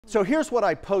So here's what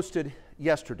I posted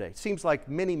yesterday. Seems like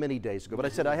many, many days ago, but I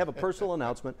said I have a personal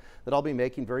announcement that I'll be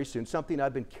making very soon, something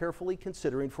I've been carefully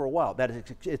considering for a while.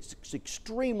 It's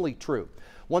extremely true.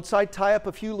 Once I tie up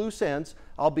a few loose ends,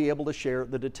 I'll be able to share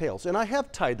the details. And I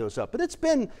have tied those up, but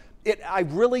I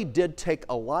really did take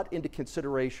a lot into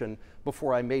consideration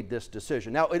before I made this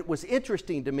decision. Now, it was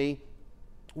interesting to me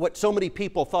what so many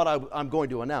people thought I'm going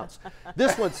to announce.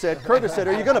 This one said, Curtis said,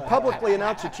 are you going to publicly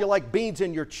announce that you like beans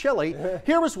in your chili?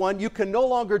 Here was one, you can no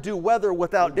longer do weather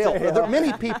without Dale.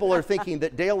 Many people are thinking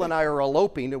that Dale and I are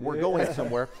eloping and we're going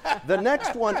somewhere. The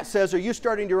next one says, are you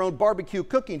starting your own barbecue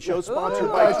cooking show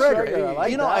sponsored by Traeger?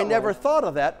 I never thought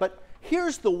of that, but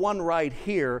here's the one right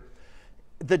here,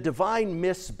 the Divine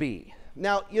Miss B.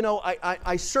 Now,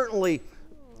 I certainly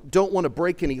don't want to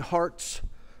break any hearts.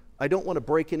 I don't want to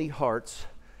break any hearts.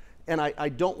 And I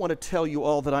don't want to tell you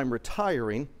all that I'm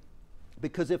retiring,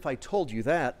 because if I told you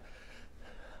that,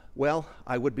 well,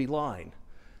 I would be lying.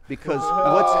 Because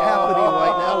what's happening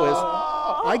right now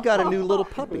is I got a new little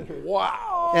puppy.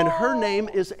 Wow. And her name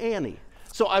is Annie.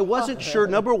 So I wasn't sure,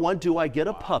 number one, do I get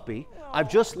a puppy? I've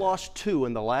just lost two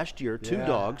in the last year, two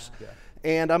dogs. Yeah.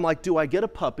 And I'm like, do I get a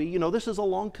puppy? This is a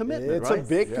long commitment, it's right? It's a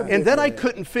big commitment. And then I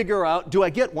couldn't figure out, do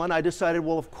I get one? I decided,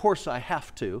 well, of course I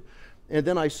have to. And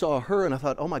then I saw her and I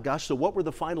thought, oh my gosh, so what were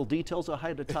the final details I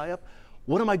had to tie up?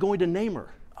 What am I going to name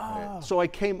her? Oh. So I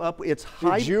came up, it's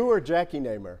High... Did you or Jackie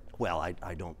name her? Well,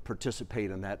 I don't participate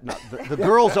in that. The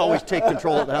girls always take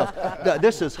control of the house.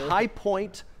 This is High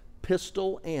Point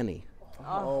Pistol Annie.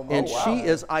 Oh, and wow. she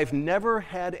is, I've never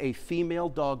had a female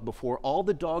dog before. All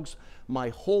the dogs my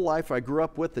whole life I grew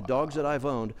up with, the dogs that I've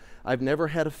owned, I've never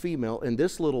had a female, and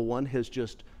this little one has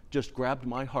just grabbed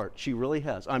my heart. She really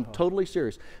has. I'm totally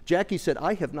serious. Jackie said,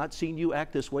 I have not seen you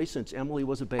act this way since Emily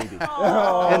was a baby.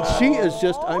 And she is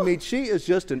she is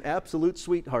just an absolute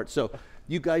sweetheart. So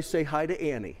you guys say hi to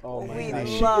Annie. Oh my We God.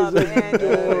 love She is Annie.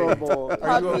 adorable.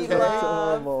 Puppy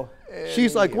love.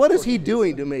 She's like, what is he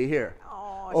doing to me here?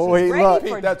 Oh, she's ready look,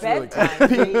 for that's really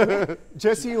bedtime. Pete.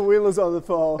 Jesse Wheeler's on the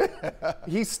phone.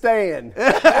 He's staying.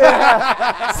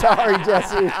 Sorry,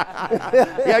 Jesse.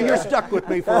 Yeah, you're stuck with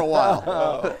me for a while.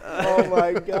 Oh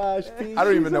my gosh, Pete. I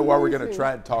don't even she's know why we're amazing. going to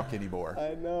try and talk anymore.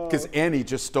 I know. Because Annie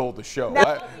just stole the show.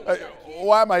 No.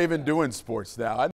 Why am I even doing sports now?